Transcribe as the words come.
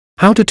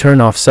How to turn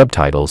off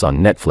subtitles on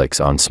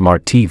Netflix on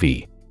Smart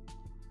TV.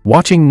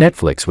 Watching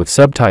Netflix with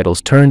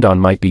subtitles turned on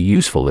might be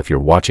useful if you're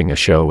watching a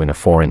show in a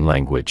foreign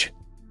language.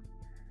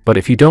 But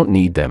if you don't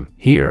need them,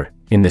 here,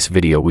 in this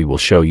video we will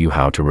show you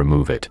how to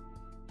remove it.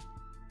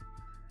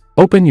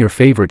 Open your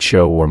favorite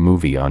show or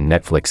movie on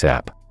Netflix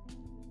app.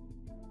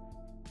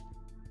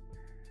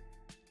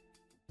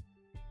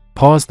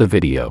 Pause the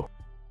video.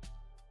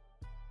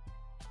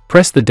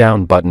 Press the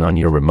down button on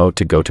your remote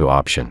to go to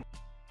option.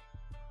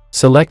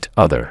 Select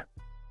Other.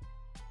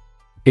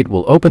 It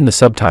will open the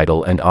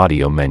subtitle and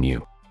audio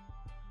menu.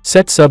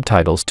 Set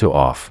subtitles to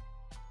off.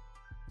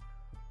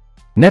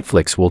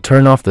 Netflix will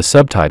turn off the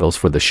subtitles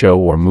for the show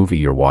or movie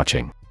you're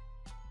watching.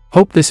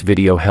 Hope this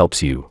video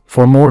helps you.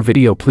 For more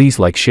video, please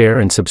like, share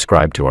and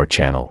subscribe to our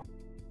channel.